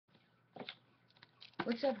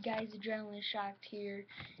What's up guys, Adrenaline Shocked here,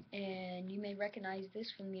 and you may recognize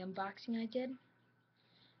this from the unboxing I did.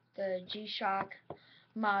 The G-Shock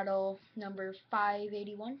model number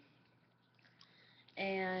 581.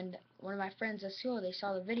 And one of my friends at school, they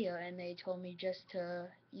saw the video and they told me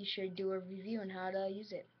you should do a review on how to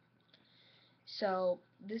use it. So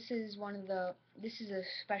this is a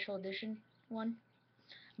special edition one,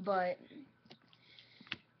 but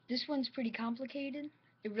this one's pretty complicated.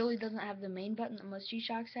 It really doesn't have the main button that most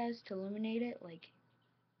G-Shocks has to illuminate it, like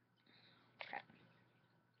crap.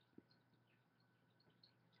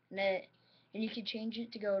 And you can change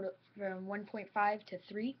it to go from 1.5 to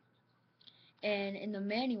 3. And in the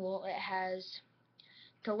manual, it has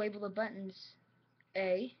to label the buttons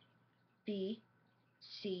A, B,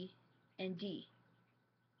 C, and D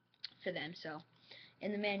for them. So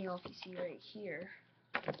in the manual, if you see right here,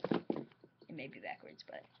 it may be backwards,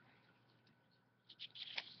 but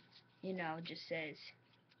you know, it just says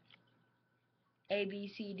A,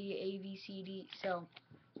 B, C, D, A, B, C, D. So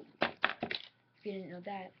if you didn't know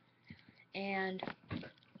that. And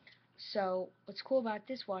so what's cool about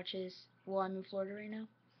this watch is, well, I'm in Florida right now,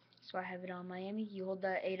 so I have it on Miami. You hold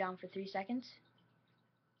the A down for 3 seconds.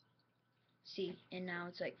 See, and now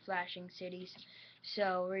it's like flashing cities.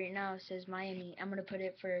 So right now it says Miami. I'm gonna put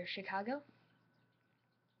it for Chicago.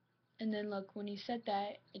 And then look, when you set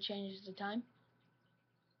that, it changes the time.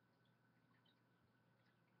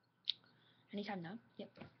 Anytime now. Yep.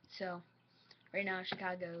 So right now in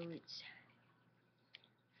Chicago it's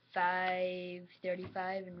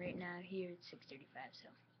 5:35, and right now here it's 6:35. So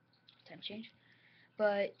time change.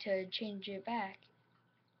 But to change it back,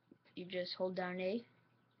 you just hold down A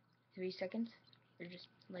 3 seconds, or just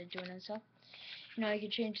let it do it on itself. Now you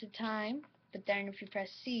can change the time, but then if you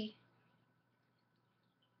press C,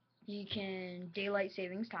 you can daylight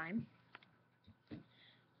savings time,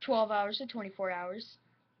 12 hours to 24 hours.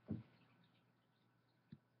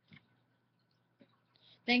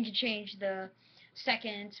 Then you can change the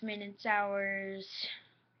seconds, minutes, hours,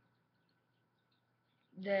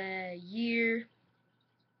 the year,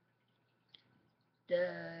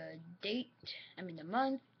 the date, the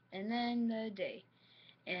month, and then the day.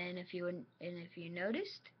 And if you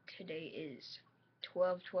noticed, today is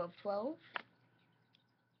 12/12/12.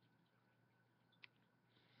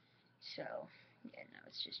 So yeah, now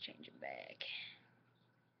it's just changing back.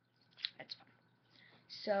 That's fine.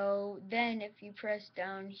 So then if you press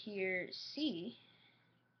down here C,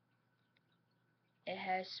 it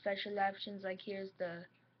has special options, like here's the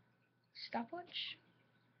stopwatch.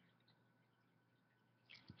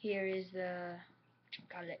 Here is the,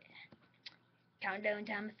 call it, countdown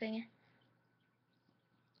time thing.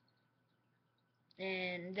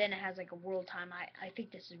 And then it has like a world time. I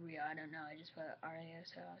think this is real. I don't know. I just put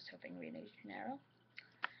RAS, so I was hoping Rio de Janeiro.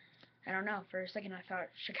 I don't know. For a second I thought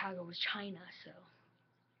Chicago was China, so.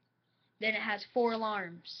 Then it has 4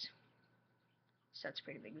 alarms. So that's a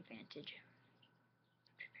pretty big advantage.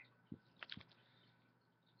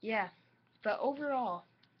 Yeah. But overall,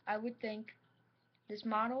 I would think this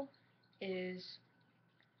model is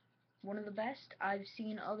one of the best. I've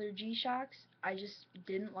seen other G-Shocks. I just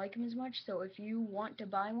didn't like them as much. So if you want to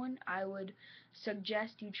buy one, I would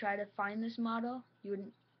suggest you try to find this model.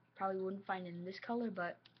 You probably wouldn't find it in this color,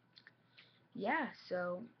 but yeah.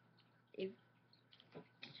 So if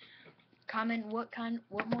comment what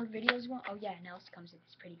more videos you want. Oh yeah, and it also comes with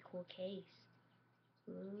this pretty cool case.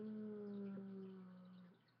 Ooh.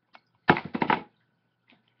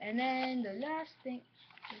 And then the last thing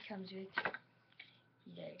it comes with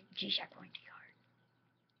the G-Shock warranty card.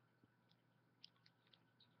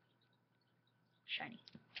 Shiny.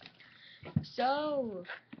 So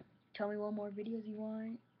tell me what more videos you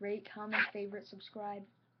want. Rate, comment, favorite, subscribe.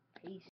 Peace.